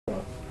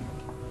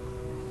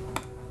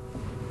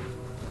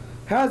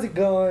How's it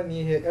going,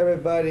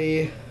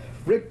 everybody?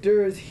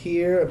 Rictor is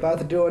here, about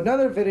to do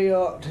another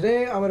video.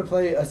 Today I'm going to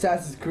play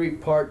Assassin's Creed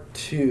Part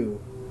 2.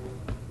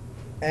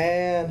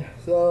 And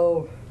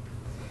so,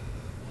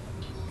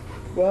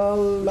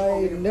 well,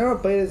 I never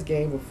played this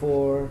game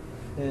before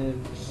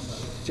and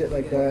shit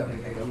like that.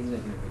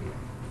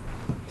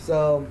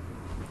 So,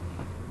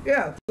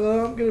 yeah,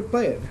 so I'm going to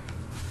play it.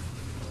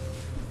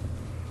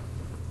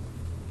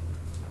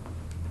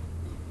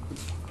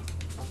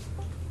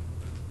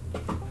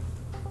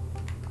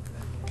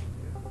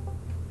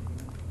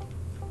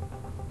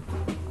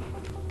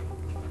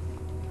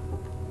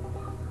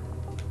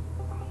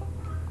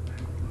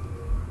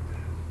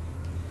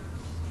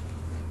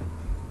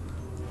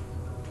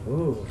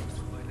 Ooh.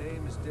 My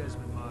name is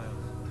Desmond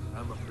Miles.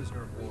 I'm a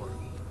prisoner of war.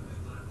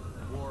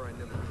 A war I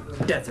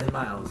never Desmond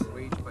Miles.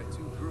 waged by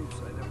two groups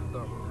I never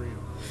thought were real.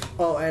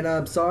 Oh, and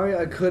I'm sorry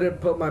I couldn't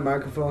put my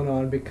microphone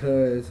on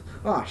because...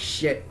 oh,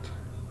 shit.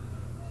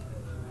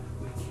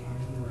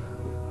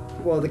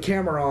 Well, the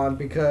camera on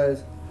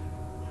because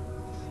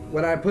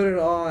when I put it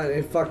on,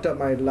 it fucked up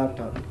my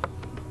laptop.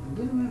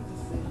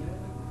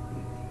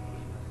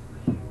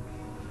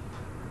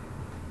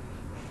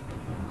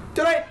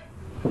 Tonight!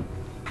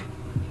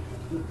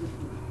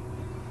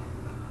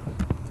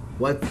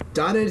 What's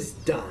done is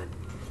done.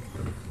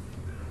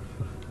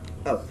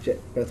 Oh,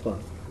 shit. Press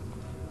pause.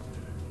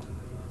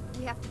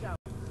 We have to go.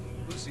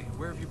 Lucy,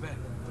 where have you been?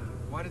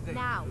 Why did they...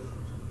 Now.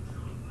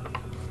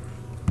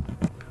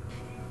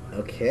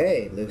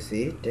 Okay,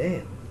 Lucy.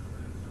 Damn.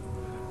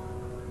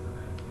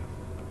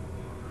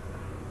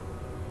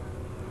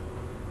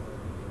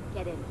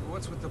 Get in.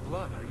 What's with the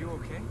blood? Are you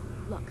okay?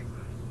 Look,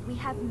 we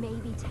have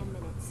maybe 10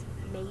 minutes,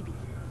 maybe,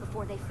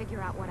 before they figure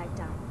out what I've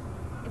done.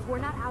 If we're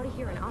not out of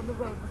here and on the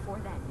road before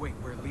then... Wait,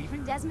 we're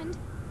leaving? Desmond,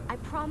 I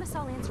promise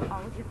I'll answer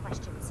all of your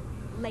questions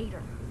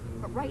later.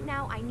 But right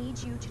now, I need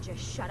you to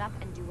just shut up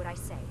and do what I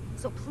say.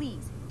 So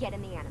please, get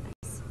in the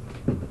Animus.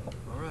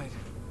 All right.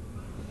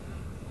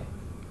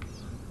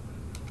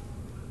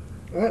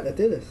 Alright, let's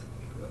do this.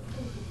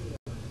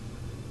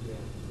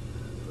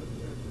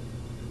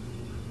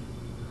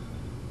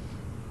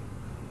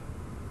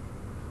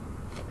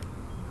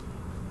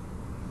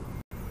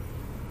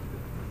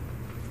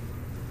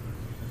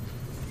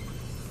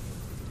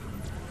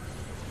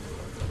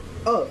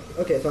 Oh,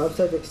 okay, so I'm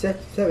subject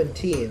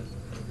 17.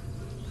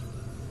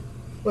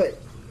 Wait,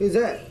 who's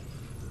that?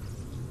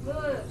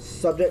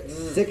 Subject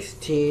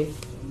 16.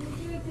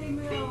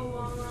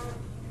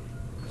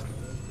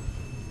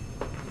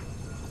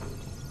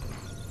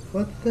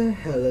 What the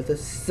hell is a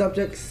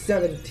subject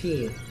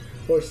 17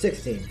 or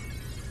 16?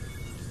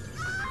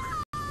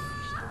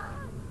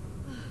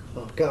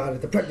 Oh god,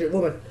 it's a pregnant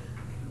woman.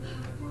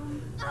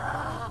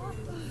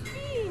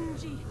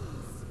 Spingi!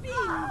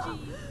 Spingi!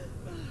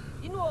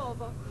 Di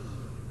nuovo!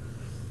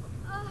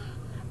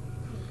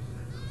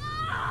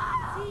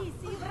 Sì,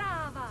 sì,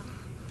 brava!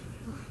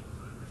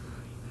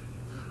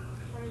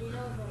 Already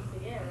knows what to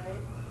get,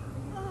 right?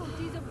 Oh,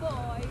 he's a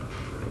boy!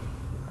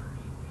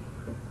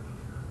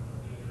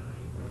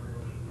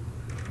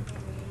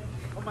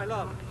 Oh, my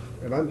love.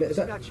 Is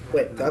that,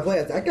 wait, did I play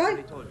as that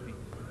guy?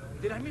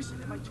 Did I miss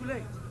it? Am I too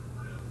late?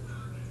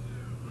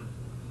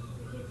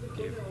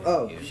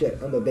 Oh shit,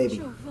 I'm a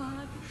baby.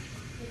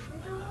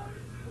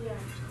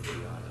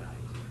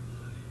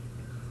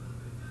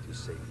 Tu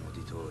sei un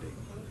uditore.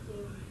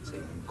 Sei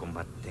un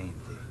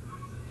combattente.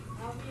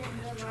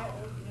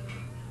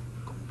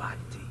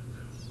 Combatti.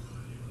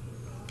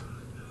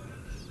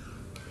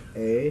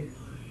 A,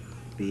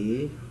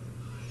 B,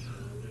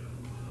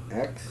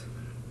 X,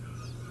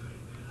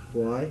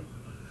 Y.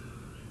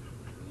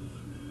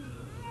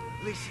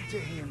 Listen to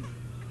him.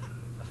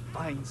 A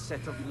fine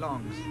set of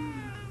lungs.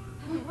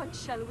 What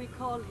shall we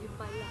call him,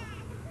 my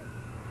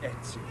love?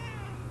 Ezio.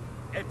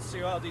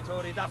 Ezio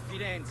Auditore da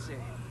Firenze.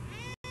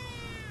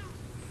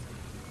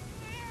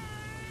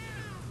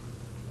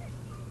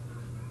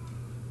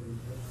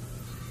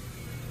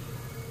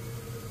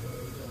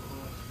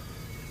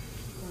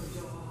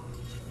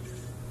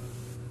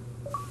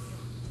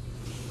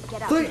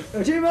 Get up. Sweet,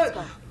 achievement!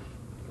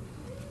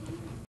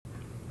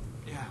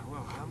 Yeah,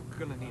 well, I'm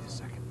gonna need a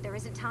second. There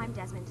isn't time,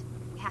 Desmond.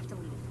 We have to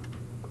leave.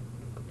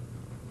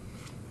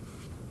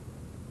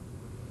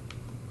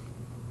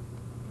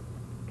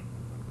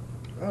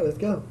 Alright, let's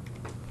go.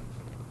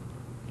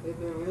 Hey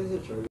man, where's the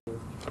charger?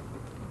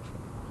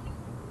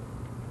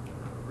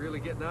 Really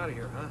getting out of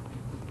here, huh?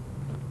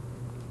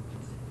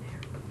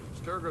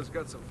 Sturgo's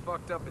got some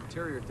fucked up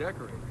interior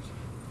decorators.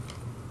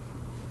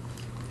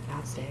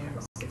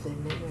 Downstairs. It's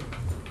in there.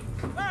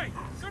 Hey!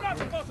 You're not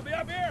supposed to be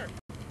up here!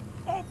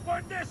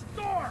 Open this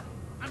door!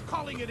 I'm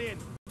calling it in.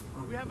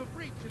 We have a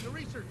breach in the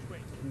research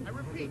wing. I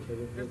repeat,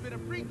 there's been a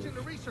breach in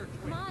the research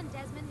wing. Come on,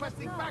 Desmond, let's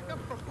Requesting go. backup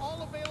from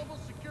all available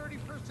security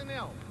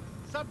personnel.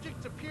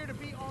 Subjects appear to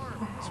be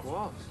armed.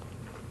 Swabs.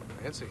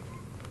 Fancy.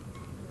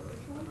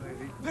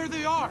 There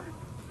they are!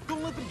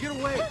 Don't let them get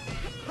away!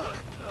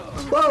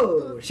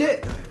 Whoa,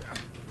 shit!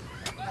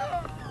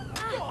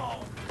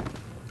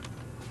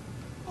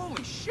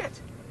 Holy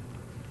shit!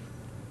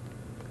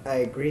 I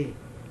agree.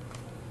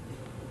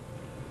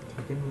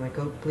 Give me my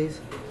coat, please.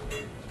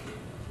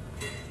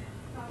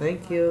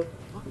 Thank you.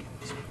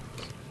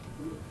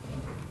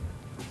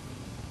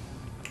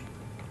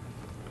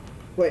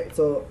 Wait,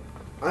 so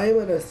I am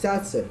an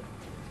assassin.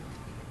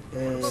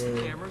 And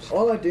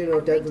all I do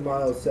know, Desmond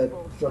Miles said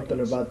something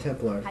about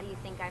Templar. How do you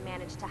think I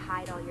managed to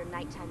hide all your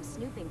nighttime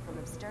snooping from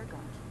Abstergo?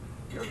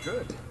 You're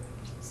good.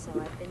 So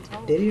I've been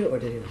told. Did you or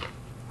did you?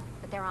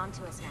 But they're on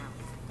to us now.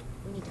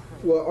 We need to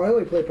hurry. Well, I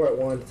only played part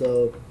 1,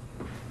 so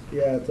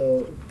yeah,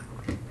 so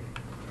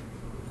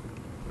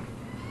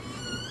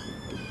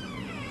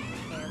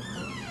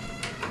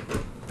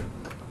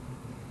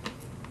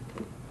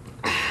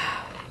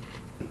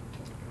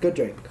good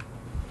drink.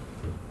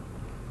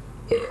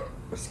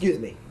 Excuse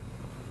me.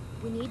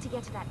 We need to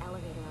get to that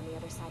elevator on the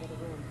other side of the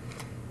room.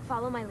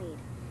 Follow my lead,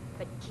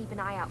 but keep an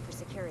eye out for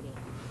security.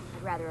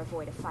 I'd rather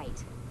avoid a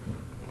fight.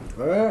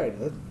 Alright,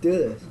 let's do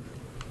this.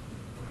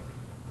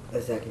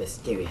 Let's act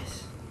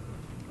mysterious.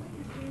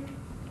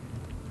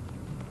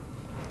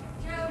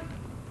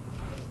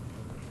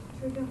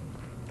 Is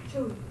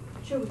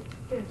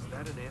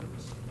that an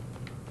animus?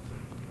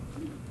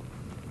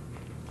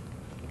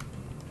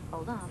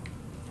 Hold on.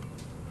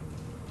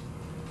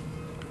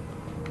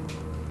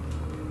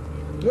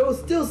 No,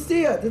 still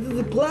see it. This is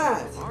a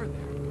blast. Are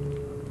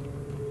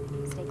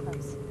there? Stay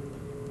close.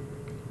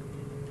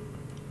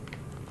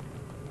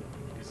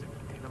 Is it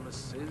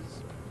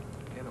animuses?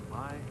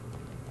 Animi?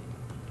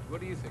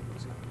 What do you think,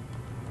 Lucy?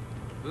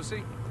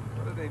 Lucy,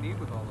 what do they need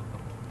with all of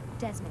them?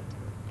 Desmond,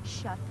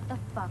 shut the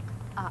fuck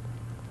up.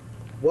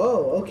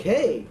 Whoa,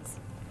 okay.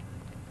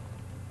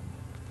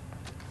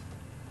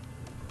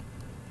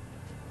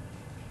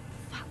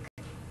 Fuck.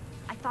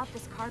 I thought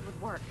this card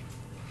would work.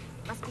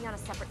 Must be on a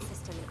separate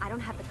system, and I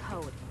don't have the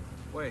code.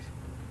 Wait.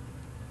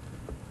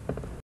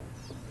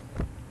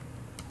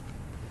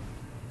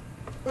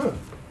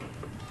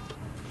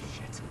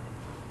 Shit.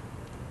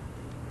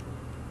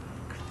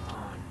 Come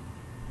on.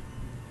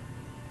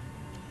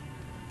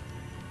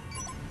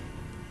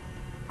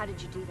 How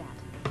did you do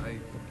that? I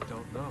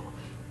don't know.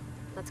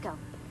 Let's go.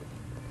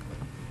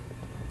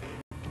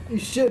 You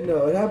should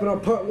know. It happened on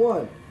part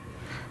 1.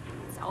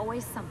 It's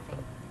always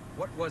something.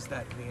 What was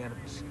that in the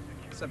animus?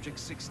 Subject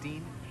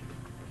 16?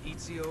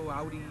 Ezio,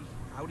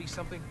 Audi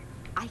something?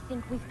 I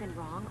think we've been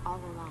wrong all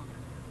along.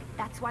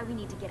 That's why we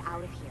need to get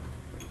out of here.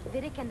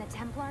 Vidic and the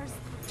Templars,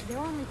 they're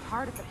only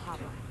part of the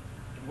problem.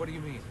 What do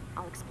you mean?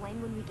 I'll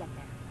explain when we get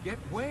there. Get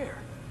where?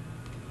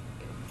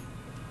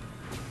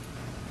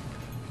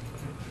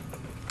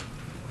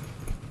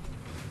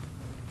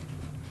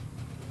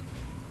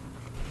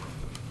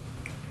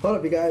 Hold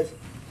up, you guys.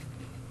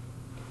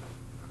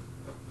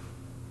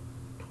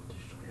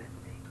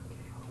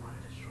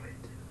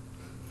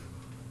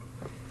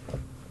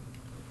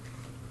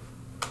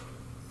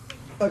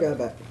 Okay, I'm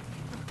back.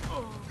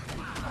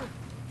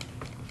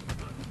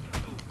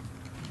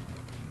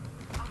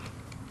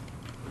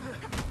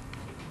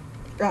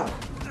 Ow.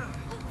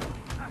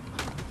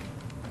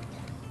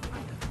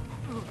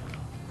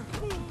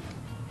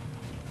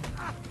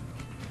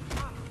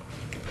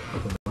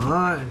 Come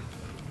on.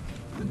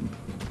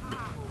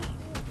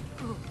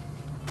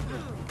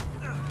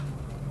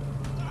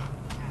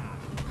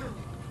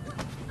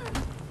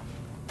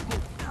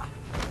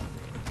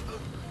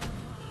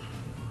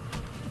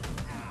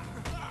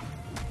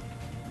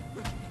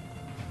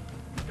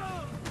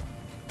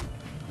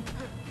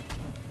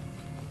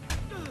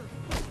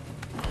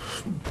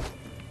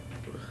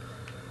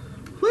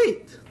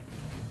 Wait!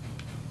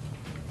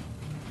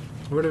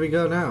 Where do we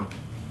go now?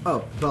 Oh,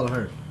 follow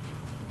her.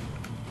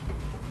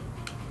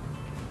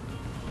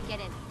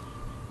 Get in.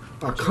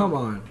 Oh, come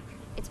on.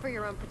 It's for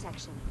your own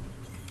protection.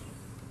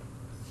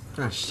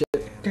 Ah, shit.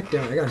 God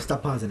damn it, I gotta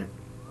stop pausing it.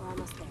 We're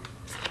almost there.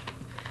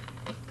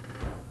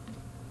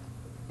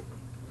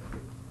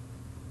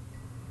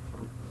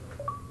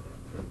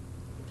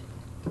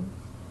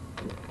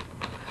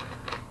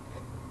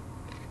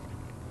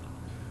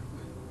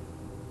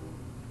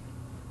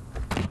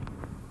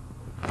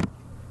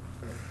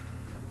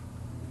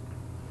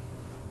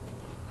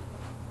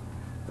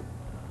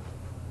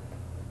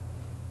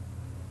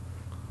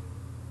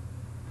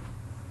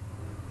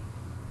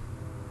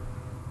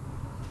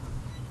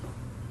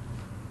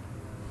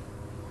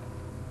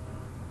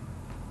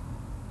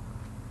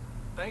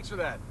 Thanks for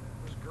that.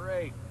 It was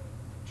great.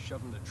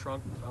 Shoving the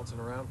trunk, bouncing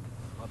around.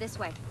 This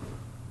way.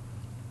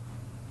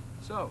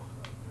 So, you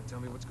wanna tell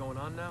me what's going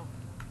on now?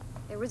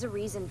 There was a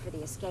reason for the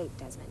escape,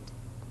 Desmond.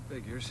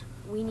 Figures.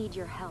 We need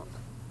your help.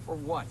 For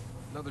what?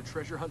 Another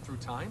treasure hunt through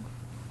time?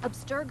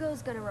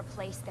 Abstergo's gonna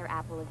replace their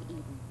Apple of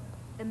Eden.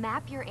 The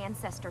map your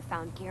ancestor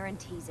found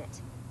guarantees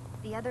it.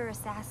 The other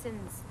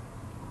assassins,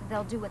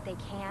 they'll do what they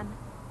can,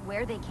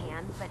 where they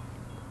can, but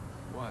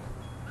What?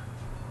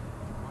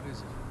 What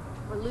is it?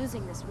 we're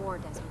losing this war,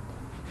 Desmond.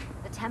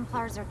 The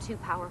Templars are too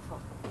powerful.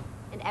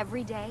 And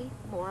every day,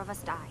 more of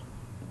us die.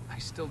 I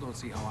still don't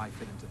see how I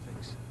fit into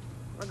things.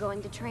 We're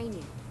going to train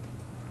you.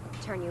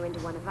 Turn you into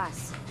one of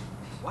us.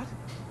 What?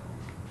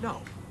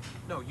 No.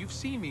 No, you've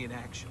seen me in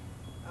action.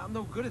 I'm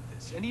no good at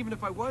this. And even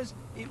if I was,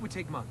 it would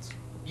take months.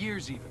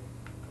 Years even.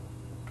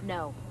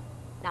 No.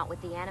 Not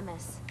with the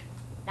Animus.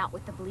 Not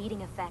with the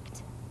bleeding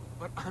effect.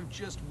 But I'm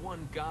just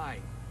one guy.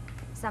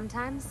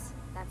 Sometimes,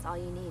 that's all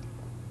you need.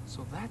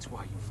 So that's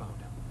why you found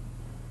him.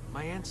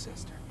 My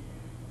ancestor.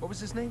 What was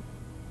his name?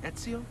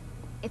 Ezio?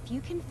 If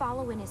you can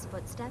follow in his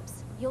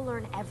footsteps, you'll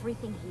learn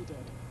everything he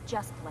did,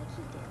 just like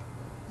he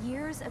did.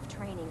 Years of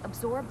training,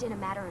 absorbed in a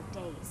matter of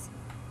days.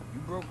 You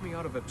broke me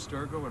out of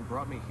Abstergo and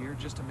brought me here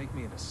just to make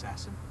me an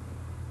assassin?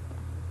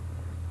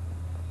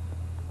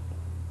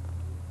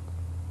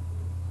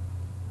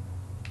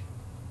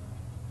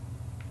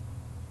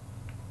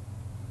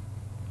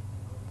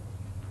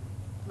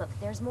 Look,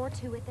 there's more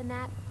to it than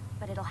that,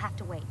 but it'll have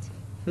to wait.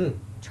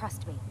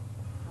 Trust me,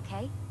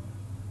 okay?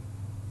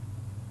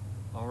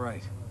 All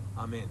right,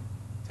 I'm in.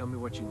 Tell me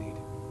what you need.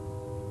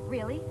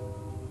 Really?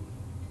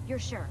 You're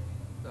sure?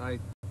 I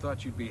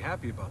thought you'd be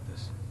happy about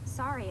this.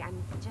 Sorry,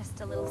 I'm just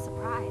a little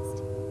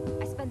surprised.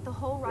 I spent the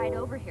whole ride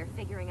over here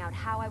figuring out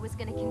how I was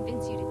gonna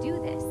convince you to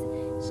do this.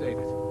 Save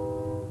it.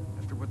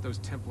 After what those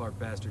Templar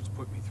bastards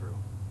put me through,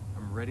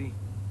 I'm ready,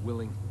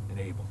 willing, and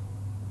able.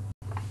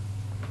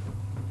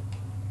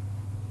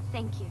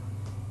 Thank you.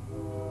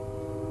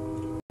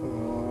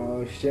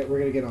 Oh shit, we're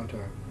gonna get onto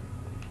her.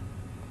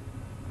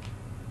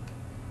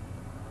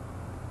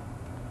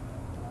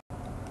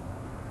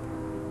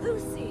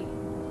 Lucy,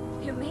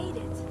 you made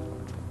it.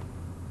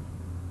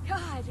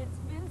 God, it's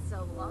been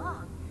so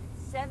long.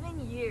 7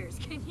 years,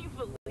 can you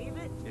believe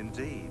it?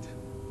 Indeed.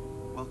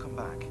 Welcome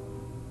back.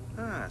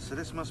 Ah, so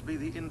this must be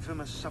the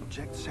infamous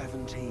Subject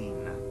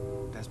 17.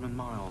 Desmond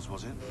Miles,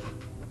 was it?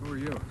 Who are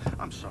you?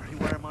 I'm sorry,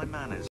 where are my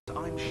manners?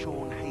 I'm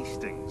Sean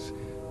Hastings.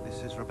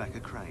 This is Rebecca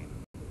Crane.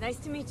 Nice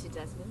to meet you,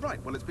 Desmond.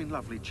 Right, well, it's been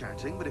lovely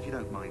chatting, but if you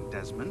don't mind,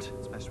 Desmond,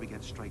 it's best we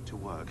get straight to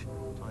work.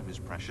 Time is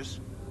precious.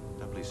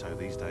 Doubly so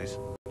these days.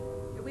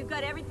 We've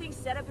got everything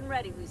set up and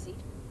ready, Lucy.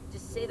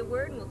 Just say the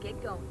word and we'll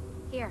get going.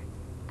 Here,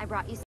 I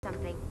brought you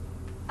something.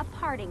 A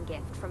parting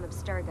gift from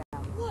Abstergo.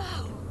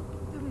 Whoa!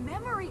 The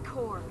memory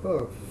core!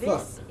 Oh, fuck.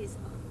 This is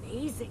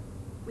amazing.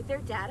 With their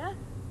data,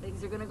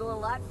 things are gonna go a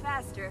lot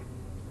faster.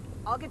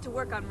 I'll get to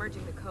work on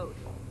merging the code.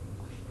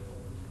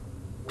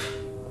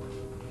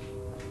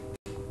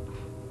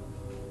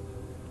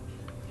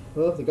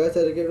 Well, the guy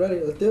said to get ready.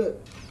 Let's do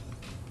it.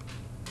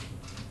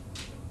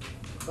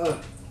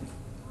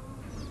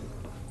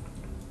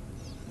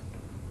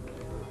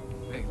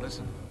 Hey,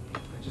 listen.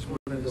 I just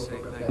wanted to say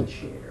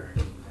thank you.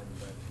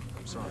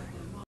 I'm sorry.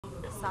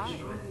 Sorry.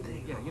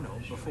 Yeah, you know,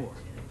 before.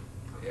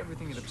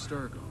 Everything at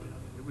Abstergo.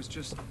 It was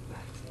just...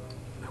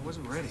 I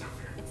wasn't ready.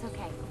 It's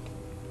okay.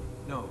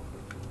 No.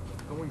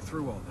 Going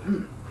through all that.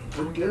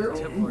 Knowing that the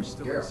Templars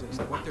still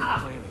exist, what they're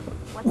planning.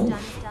 What's done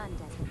is done,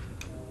 Desmond.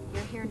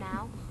 You're here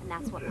now, and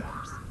that's what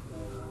matters.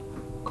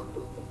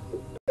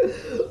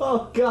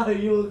 Oh god, are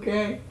you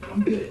okay?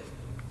 I'm good.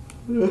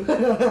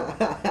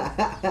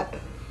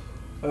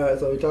 Alright,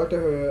 so we talked to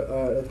her.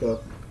 Alright, let's go.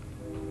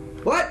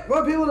 What?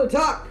 Want people to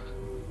talk!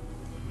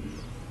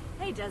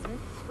 Hey, Desmond.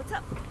 What's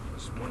up?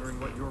 Just wondering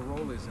what your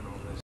role is in all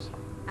this.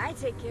 I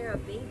take care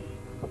of Baby.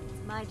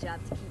 It's my job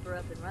to keep her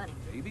up and running.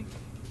 Baby?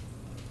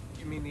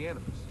 You mean the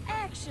Animus?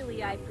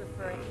 Actually, I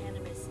prefer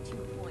Animus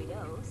 2.0,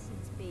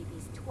 since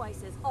Baby's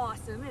twice as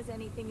awesome as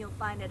anything you'll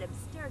find at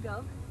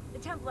Abstergo. The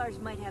Templars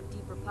might have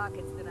deeper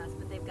pockets than us,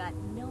 but they've got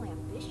no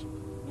ambition,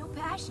 no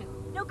passion,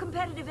 no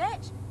competitive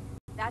edge.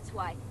 That's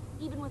why,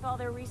 even with all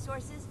their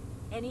resources,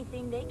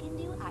 anything they can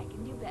do, I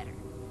can do better.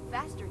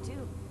 Faster,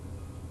 too.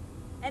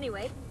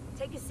 Anyway,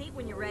 take a seat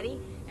when you're ready,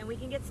 and we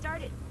can get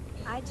started.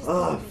 I just need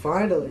to make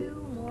finally. a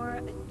few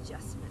more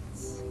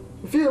adjustments.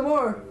 A few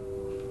more?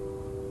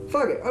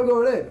 Fuck it, I'm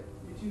going in.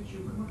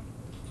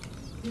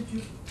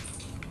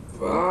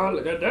 Oh,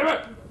 look at damn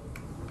it!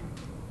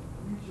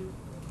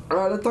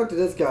 Alright, let's talk to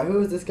this guy.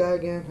 Who is this guy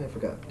again? I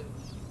forgot.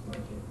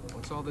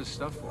 What's all this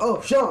stuff for?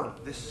 Oh, Sean!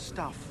 This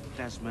stuff,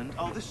 Desmond.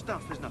 Oh, this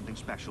stuff is nothing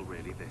special,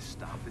 really, this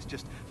stuff. It's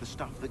just the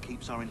stuff that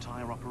keeps our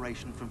entire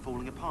operation from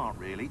falling apart,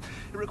 really.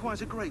 It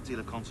requires a great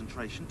deal of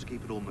concentration to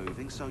keep it all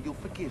moving, so you'll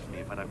forgive me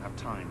if I don't have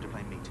time to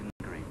play meet and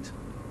greet.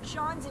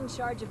 Sean's in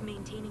charge of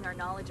maintaining our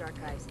knowledge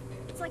archives.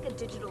 It's like a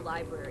digital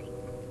library.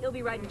 He'll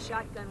be riding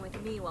shotgun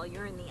with me while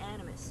you're in the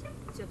Animus.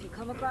 So if you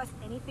come across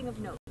anything of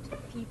note,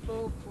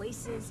 people,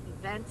 places,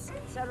 events,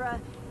 etc.,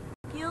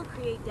 he'll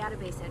create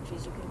database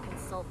entries you can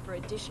consult for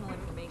additional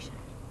information.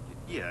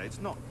 Yeah, it's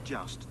not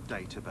just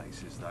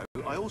databases, though.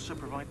 I also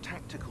provide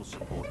tactical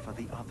support for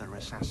the other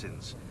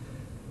assassins.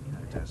 You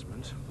know,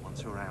 Desmond,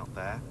 once we're out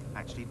there,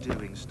 actually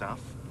doing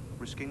stuff,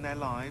 risking their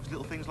lives,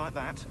 little things like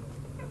that.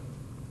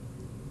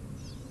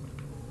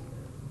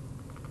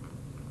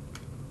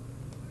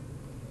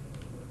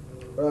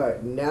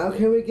 Alright, now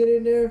can we get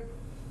in there?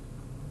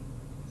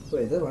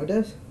 Wait, is that my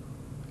desk?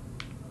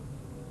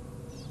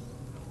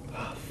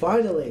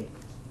 Finally!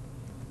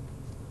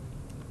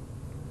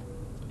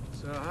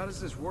 So how does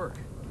this work?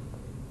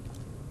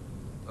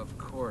 Of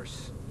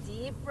course.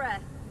 Deep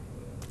breath.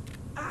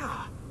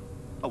 Ah!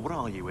 Oh, what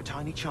are you, a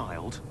tiny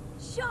child?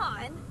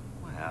 Sean!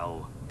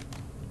 Well...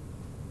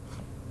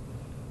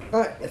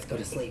 Alright, let's go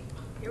to sleep.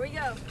 Here we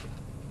go.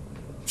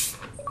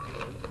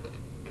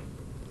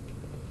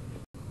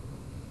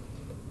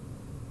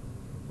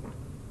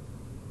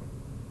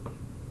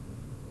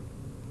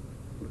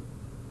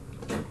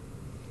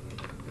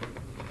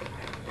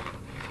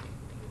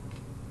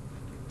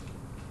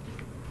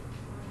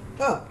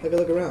 Oh, I can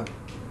look around.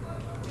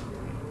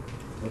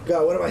 Oh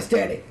God, what am I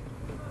standing?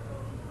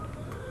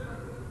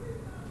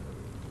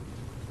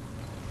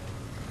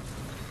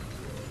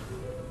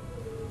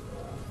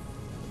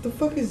 What the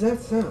fuck is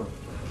that sound?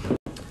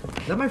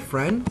 Is that my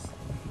friends?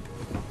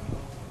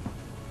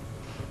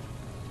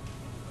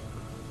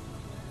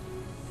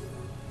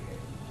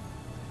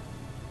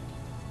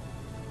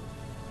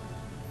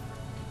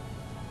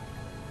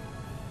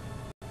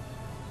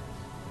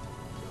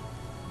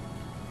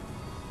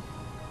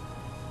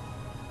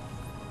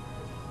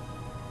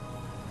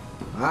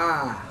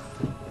 Ah.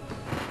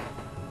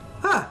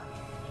 Ah.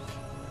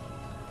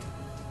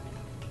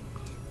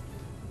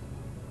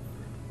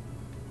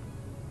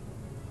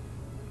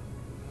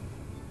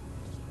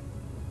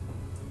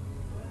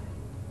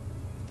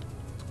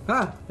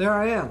 Ah, there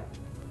I am.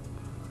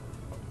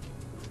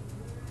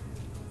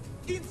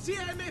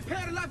 Insieme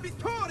per la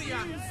vittoria!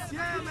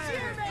 Insieme!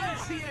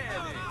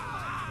 Insieme!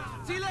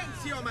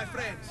 Silenzio, my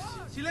friends!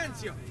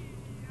 Silenzio!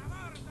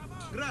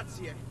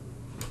 Grazie.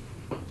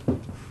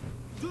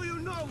 Do you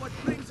know what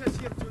brings us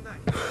here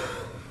tonight?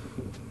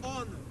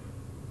 Honor.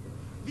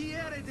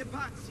 Viere de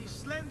Pazzi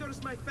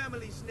slanders my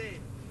family's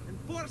name and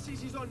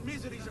forces his own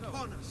miseries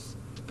upon us.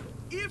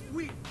 If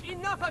we...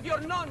 Enough of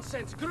your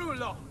nonsense,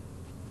 Grullo!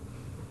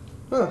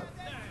 Huh.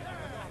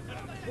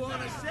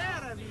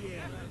 Buonasera,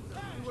 Viere.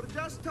 We were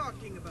just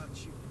talking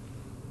about you.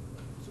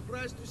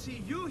 Surprised to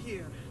see you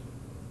here.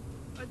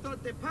 I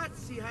thought the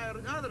Pazzi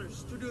hired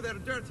others to do their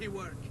dirty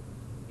work.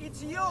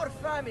 It's your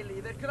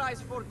family that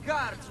cries for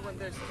guards when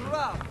there's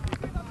trouble,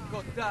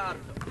 Gotardo.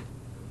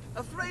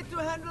 Afraid to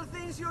handle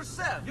things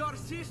yourself? Your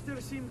sister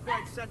seemed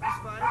quite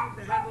satisfied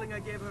with the handling I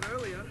gave her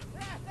earlier.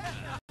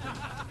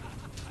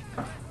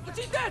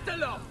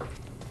 Uccidetelo!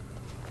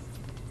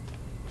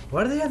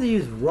 Why do they have to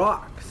use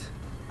rocks?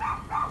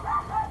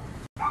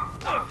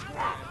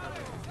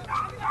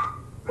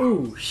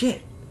 Ooh,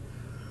 shit.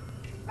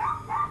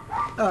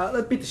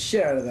 Let's beat the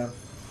shit out of them.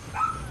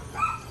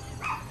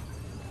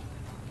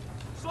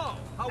 So,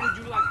 how would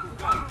you like to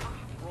go?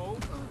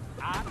 Rope?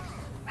 Axe?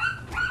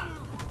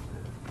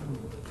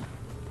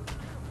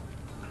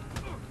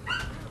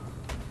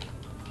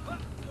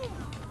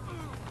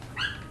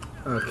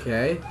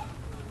 Okay.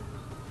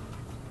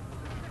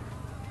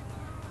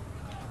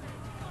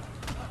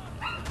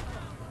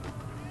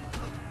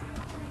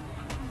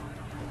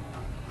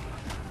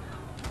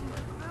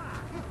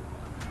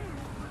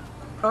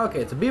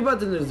 Okay, so B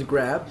button is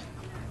grab.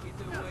 Get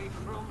away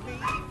from me.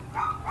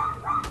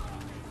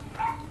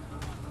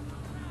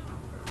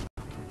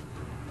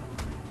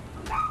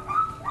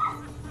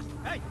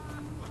 Hey!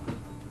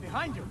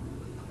 Behind you!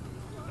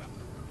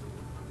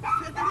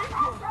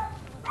 Federico!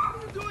 What are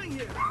you doing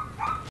here?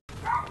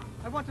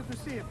 I wanted to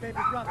see if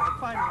baby brother had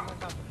finally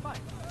learned how to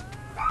fight.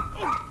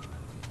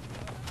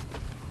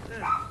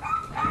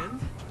 And?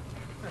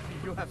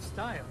 You have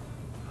style.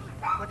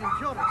 But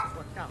endurance is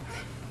what counts.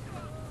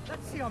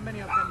 Let's see how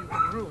many of them you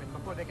can ruin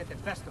before they get the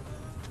best of you.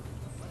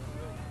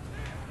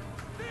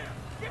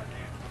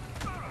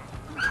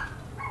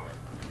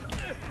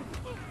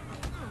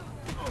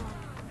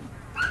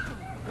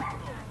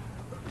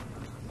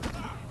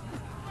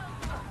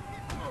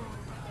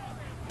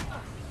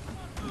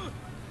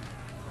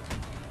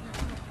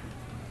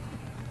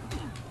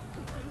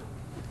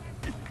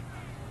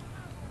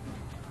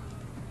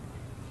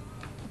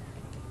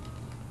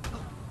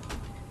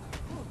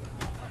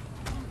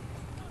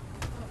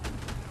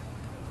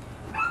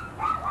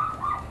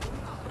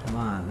 Come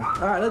on.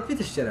 Alright, let's beat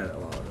the shit out of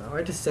all of them.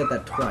 I just said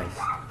that twice.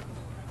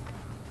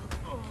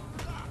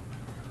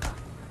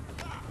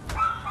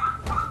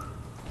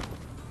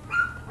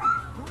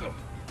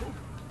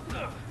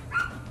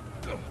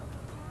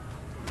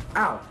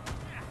 Ow!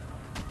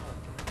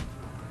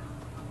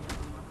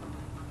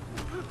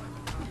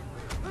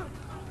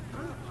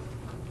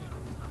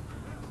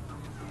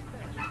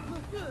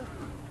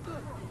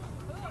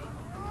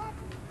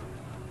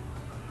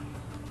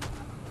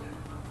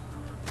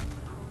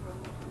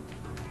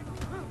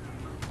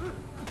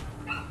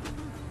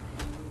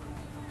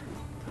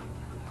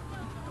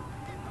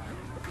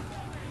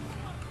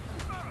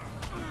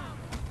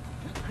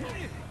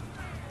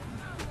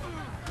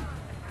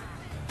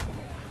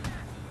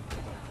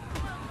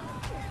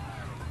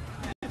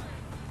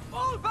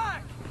 Fall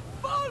back!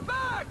 Fall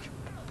back!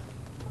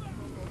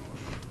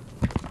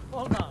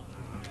 Hold on.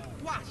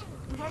 What?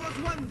 We've almost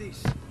won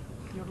this.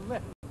 Your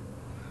lip.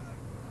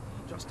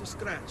 Just a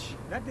scratch.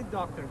 Let the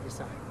doctor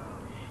decide.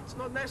 It's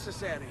not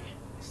necessary.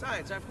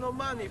 Besides, I've no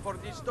money for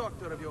this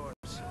doctor of yours.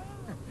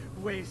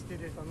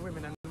 Wasted it on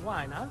women and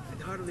wine, huh?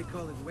 I'd hardly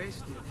call it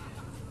wasted.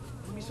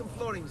 Give me some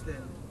florins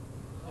then.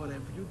 Or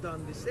have you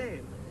done the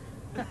same?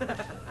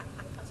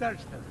 Search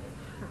them.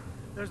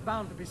 There's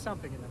bound to be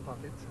something in the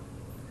pockets.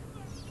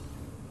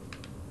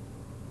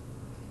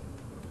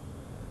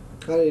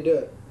 How do you do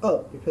it?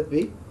 Oh, you press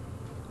B?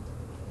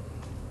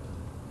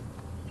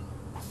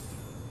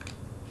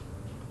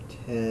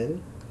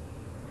 10.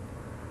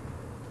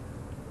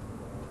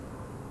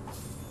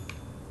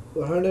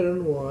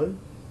 101.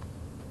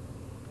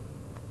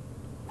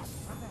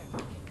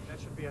 That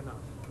should be enough.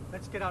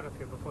 Let's get out of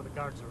here before the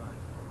guards arrive.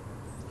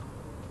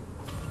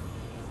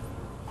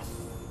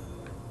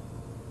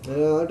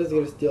 No, I'm just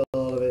gonna steal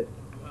all of it.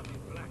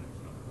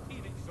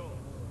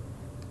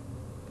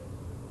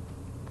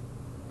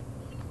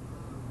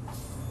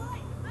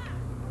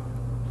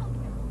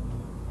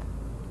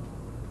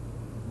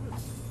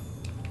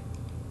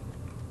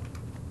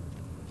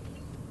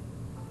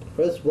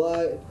 Press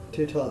Y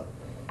to talk.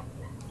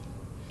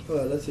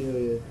 Alright, let's see who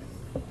he is.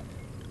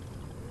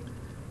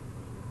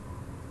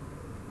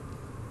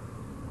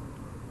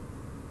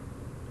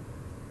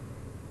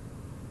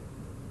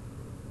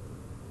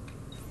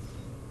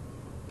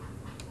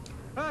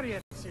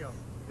 Hurry, Ezio.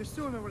 The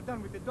sooner we're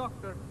done with the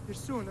doctor, the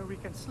sooner we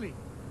can sleep.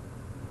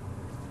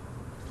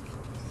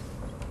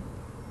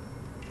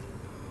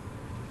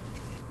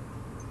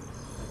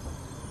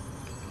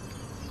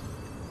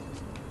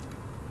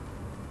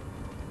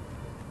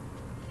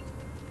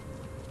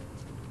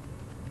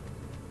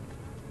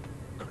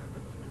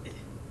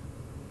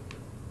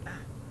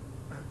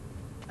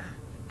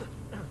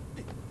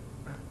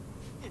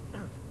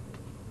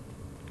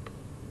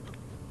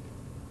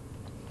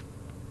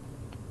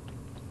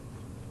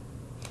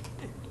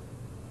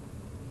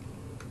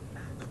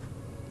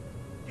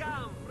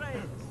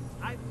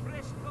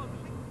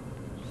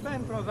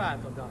 Ben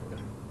trovato, Doctor.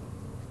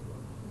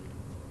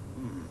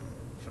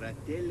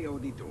 Fratelli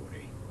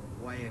auditori,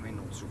 why am I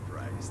not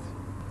surprised?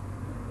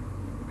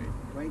 You made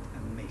quite a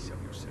mess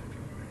of yourself.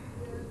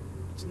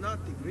 It's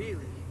nothing,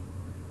 really.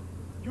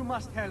 You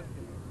must help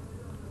him.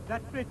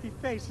 That pretty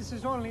face is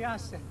his only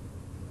asset.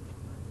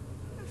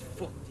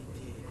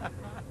 Fottiti.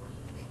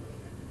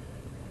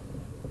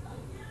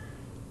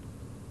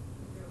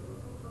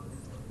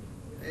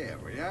 There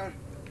we are.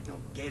 Now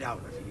get out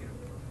of here.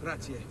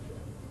 Grazie.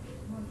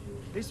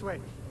 This way.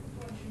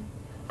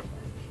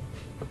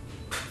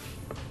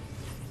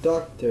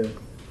 Doctor.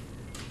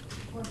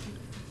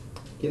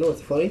 You know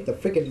what's funny? The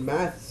freaking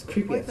mask is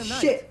creepy Quite as a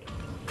night. shit.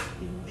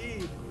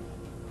 Indeed.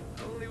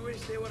 I only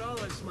wish they were all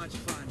as much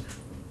fun.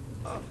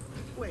 Oh,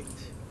 wait.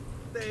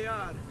 They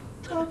are.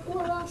 Look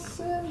what I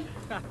said.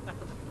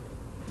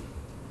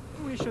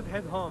 We should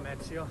head home,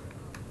 Ezio.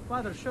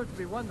 Father's sure to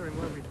be wondering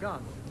where we've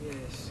gone.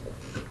 Yes.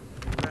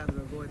 I'd rather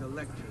avoid a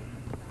lecture.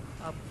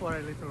 Up for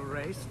a little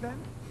race, then?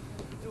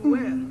 To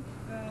where?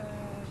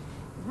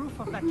 Roof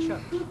of that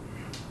church.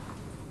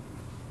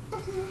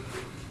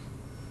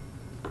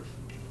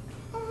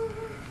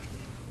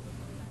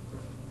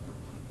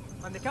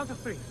 On the count of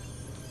 3.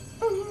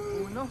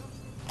 1,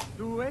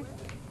 2,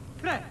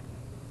 3.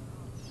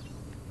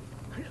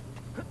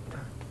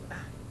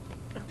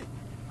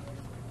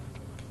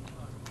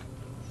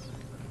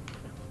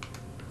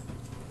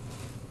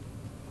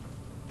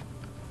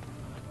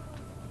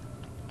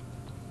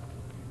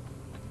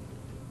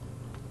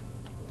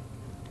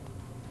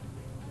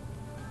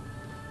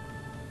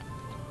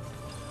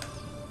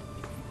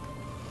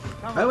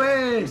 Come on,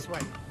 Away! this way.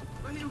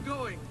 Where are you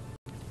going?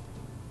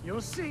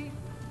 You'll see.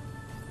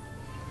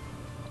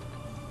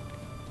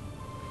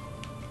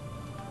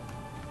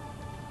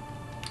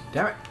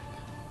 Damn it.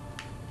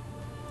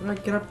 How did I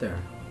get up there?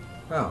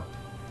 Oh.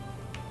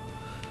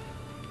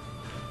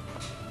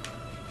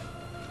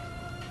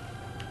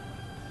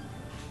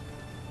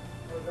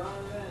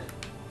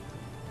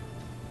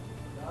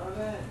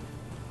 Donovan,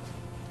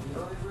 you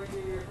only bring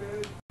me your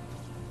food?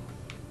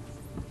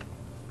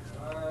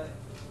 Alright.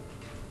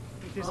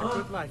 It is a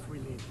good life we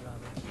lead,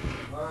 brother.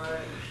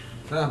 Alright.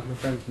 Ah, my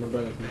friends, my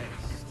brothers.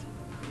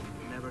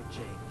 Never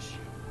change.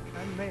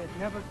 And may it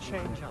never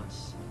change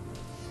us.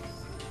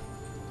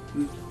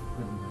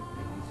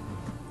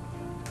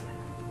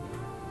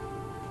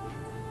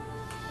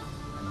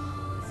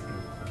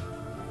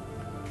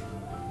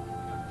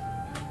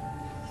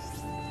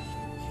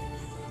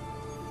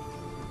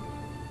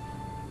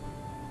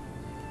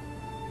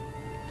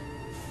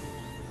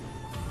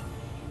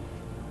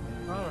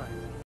 All right.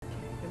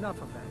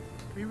 Enough of that.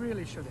 We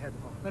really should head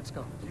home. Let's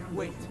go.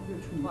 Wait.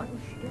 What?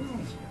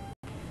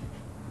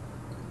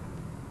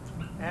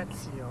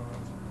 Ezio,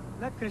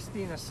 let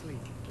Christina sleep.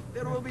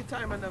 There will be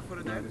time enough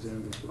for that.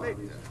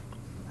 Later.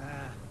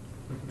 Ah.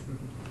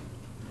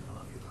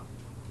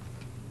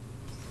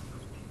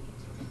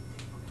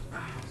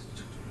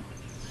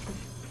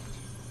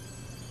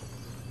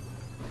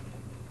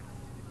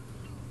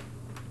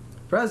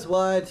 Press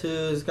Y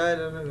to sky.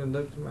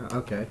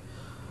 Okay.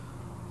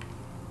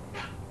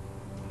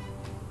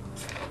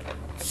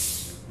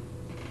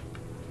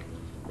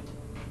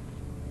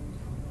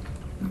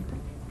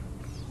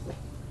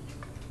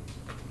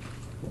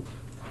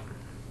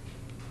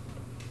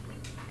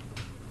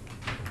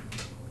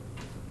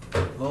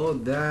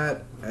 Hold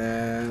that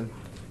and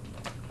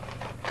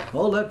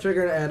hold left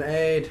trigger and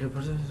A to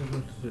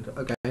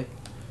okay.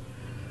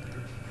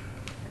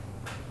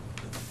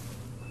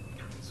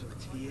 So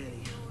it's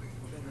Vieri.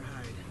 Better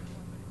hide.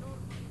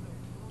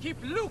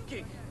 Keep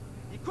looking!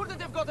 He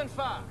couldn't have gotten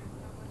far.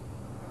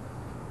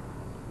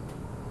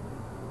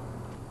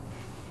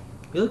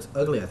 He looks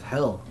ugly as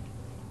hell.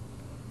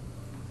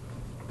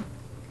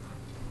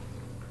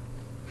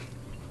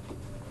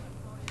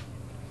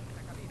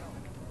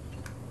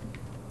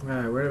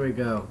 Alright, where do we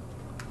go?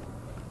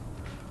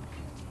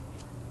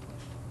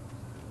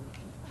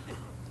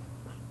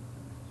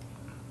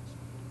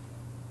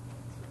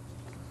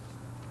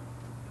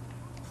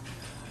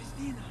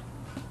 Christina!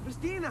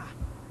 Christina!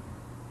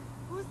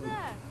 Who's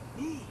there?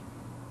 Me!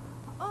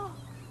 Oh,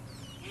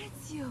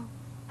 it's you.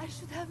 I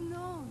should have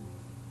known.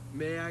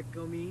 May I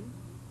come in?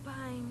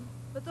 Fine,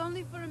 but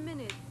only for a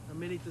minute. A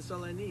minute is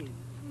all I need.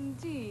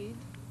 Indeed.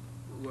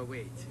 Well,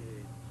 wait.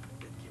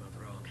 That came out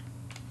wrong.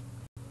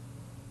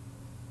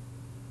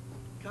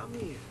 Come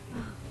here.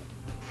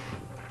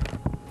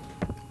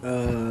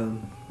 Oh,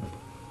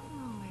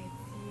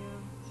 it's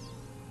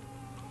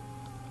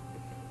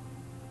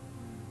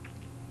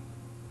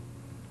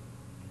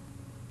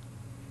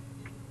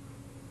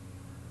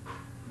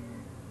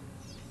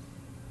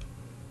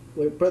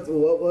you. Wait,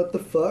 what the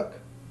fuck?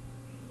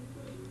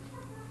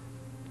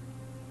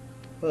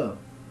 Oh.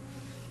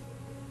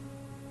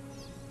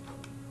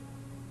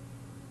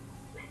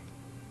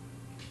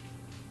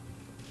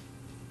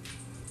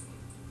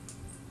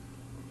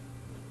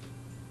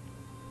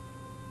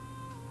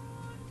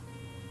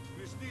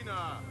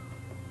 Christina!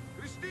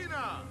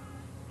 Christina!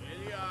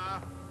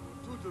 Elia,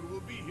 tutor will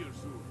be here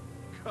soon.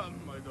 Come,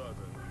 my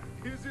daughter.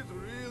 Is it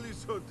really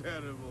so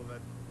terrible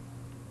that...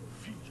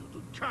 Figlio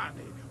d'un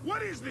cane!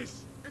 What is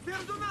this?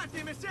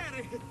 Perdonate,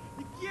 messere!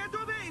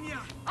 Chiedo venia!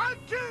 I'll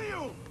kill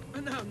you!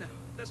 No,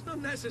 that's not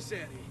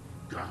necessary.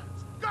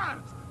 Guards!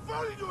 Guards!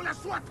 Voglio la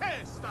sua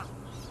testa!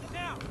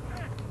 Now!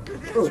 Oh,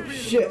 There's really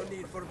shit. no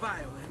need for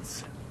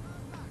violence.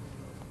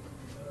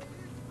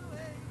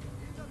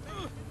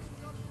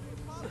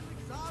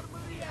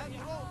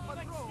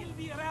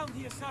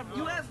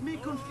 You have me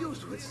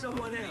confused with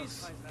someone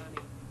else.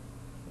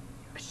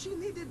 She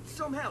needed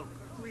some help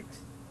with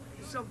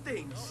some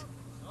things.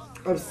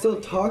 I'm still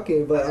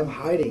talking, but I'm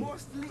hiding.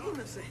 Mostly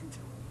innocent.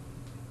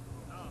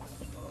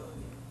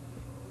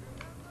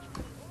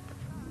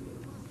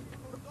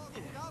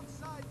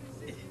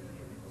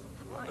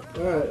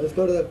 Alright, let's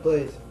go to that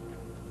place.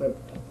 That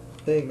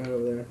thing right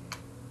over there.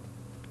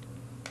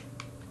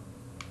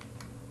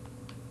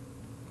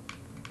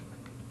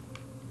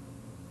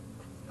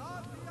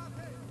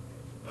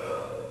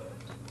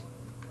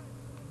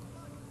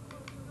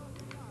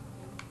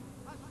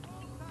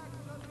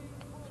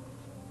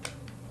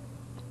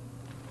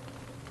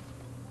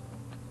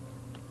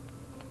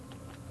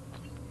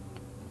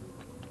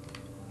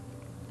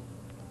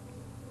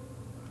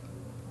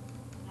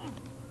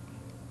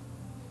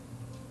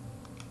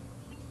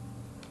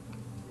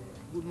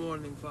 Good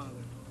morning, Father.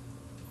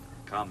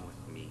 Come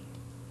with me.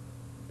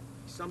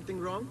 Something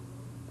wrong?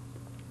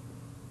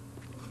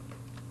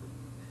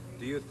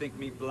 Do you think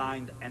me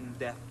blind and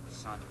deaf,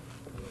 son?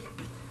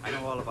 I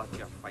know all about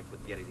your fight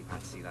with Yeri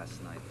Pazzi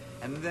last night.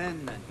 And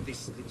then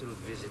this little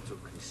visit to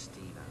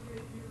Christina.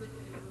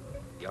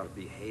 Your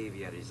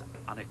behavior is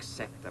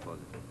unacceptable.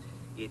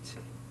 It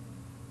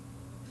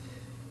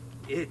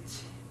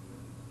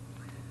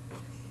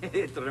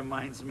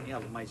reminds me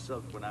of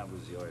myself when I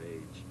was your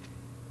age.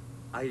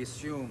 I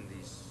assume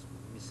these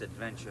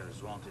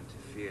misadventures won't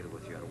interfere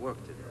with your work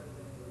today.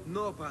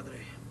 No, Padre.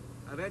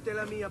 Avete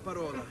la mia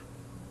parola.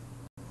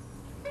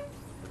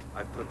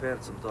 I've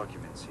prepared some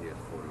documents here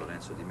for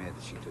Lorenzo di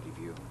Medici to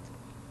review.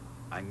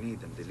 I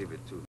need them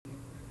delivered to me.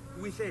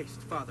 With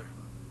haste, Father.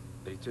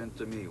 Return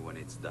to me when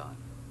it's done.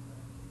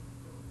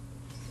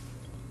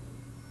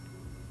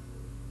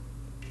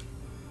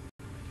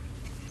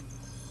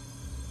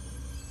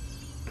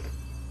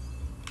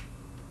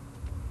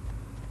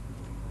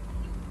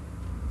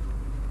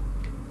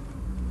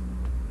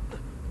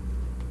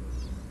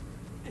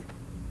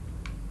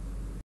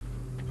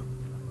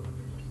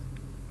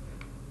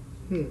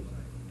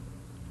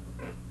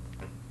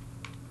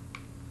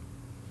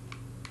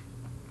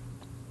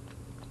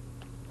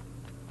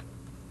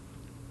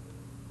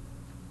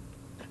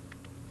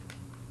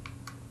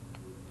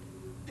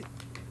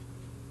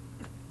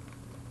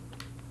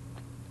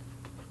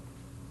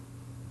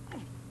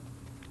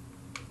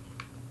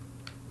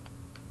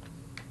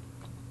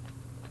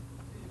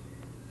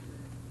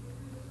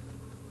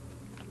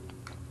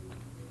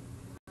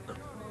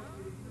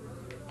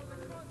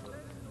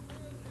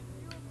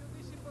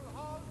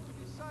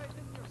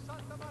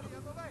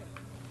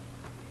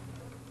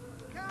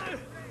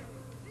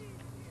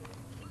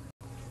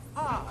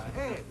 Ah,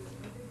 Ed,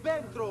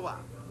 ben trovato.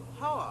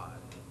 How are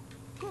you?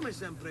 Come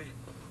sempre.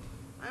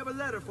 I have a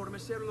letter for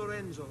Messer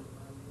Lorenzo.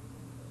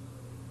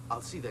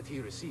 I'll see that he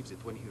receives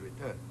it when he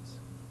returns.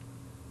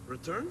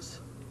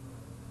 Returns?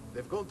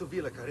 They've gone to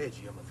Villa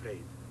Careggi, I'm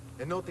afraid,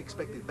 and not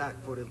expected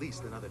back for at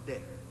least another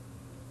day.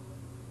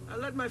 I'll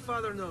let my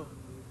father know.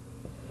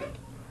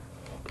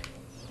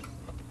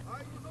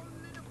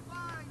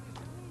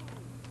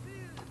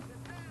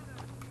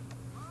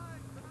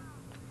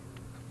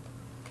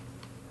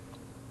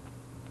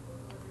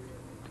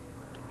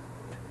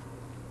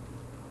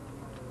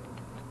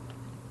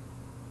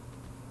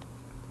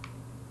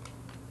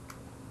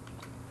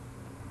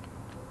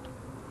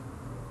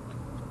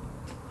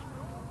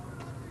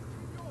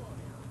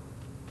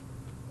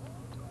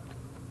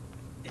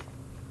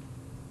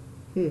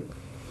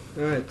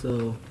 Alright,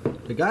 so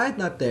the guy's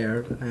not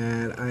there,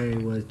 and I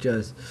was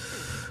just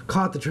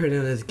concentrating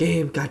on this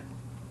game. God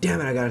damn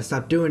it, I gotta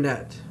stop doing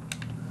that.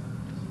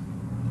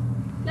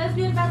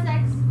 Lesbian, bad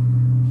sex.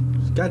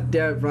 God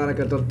damn it,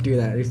 Veronica, don't do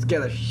that. You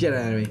scare the shit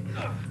out of me.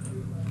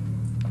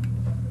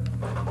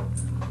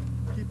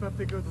 Keep up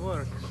the good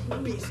work.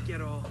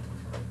 Bisquero.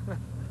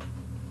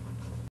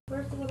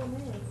 Where's the little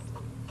man?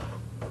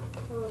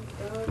 Oh,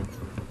 God.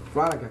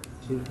 Veronica,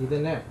 he's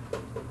in there.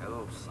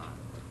 Hello, son.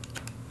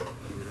 Do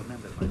you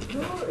remember my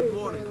Good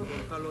morning,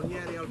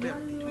 Palonieri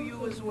Alberti. To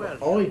you as well.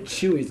 Only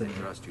Chewie's in I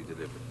here. trust you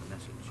delivered the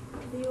message.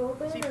 Do you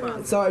open it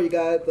or? Sorry, you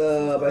got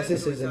my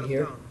sister's in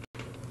here.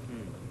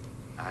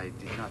 I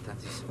did not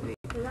anticipate.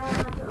 Did I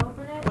have to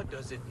open it? What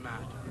does it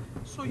matter?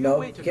 So you No,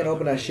 wait you can't another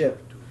open that minute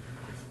ship.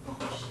 or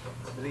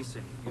two.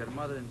 Listen, your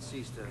mother and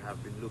sister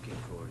have been looking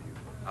for you.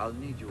 I'll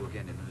need you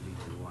again in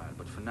a little while,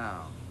 but for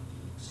now,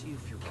 see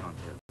if you can't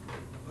help.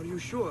 Are you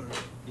sure?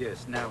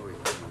 Yes, now if you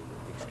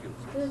excuse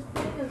us. This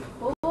thing is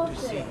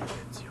bullshit.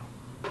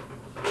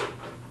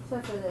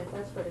 Except for this,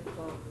 that's pretty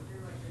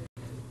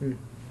cool.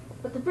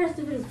 But the rest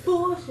of it is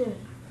bullshit.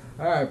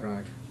 Alright,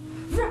 Veronica.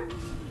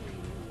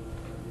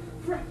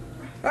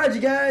 Alright,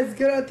 you guys,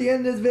 get at the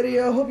end of this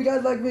video. Hope you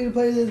guys like me to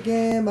play this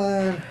game.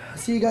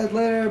 See you guys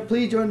later.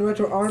 Please join the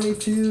Retro Army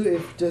too.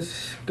 If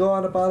just go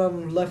on the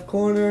bottom left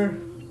corner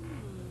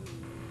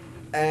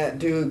and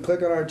to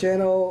click on our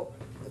channel.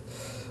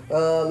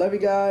 Love you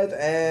guys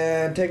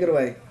and take it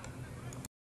away.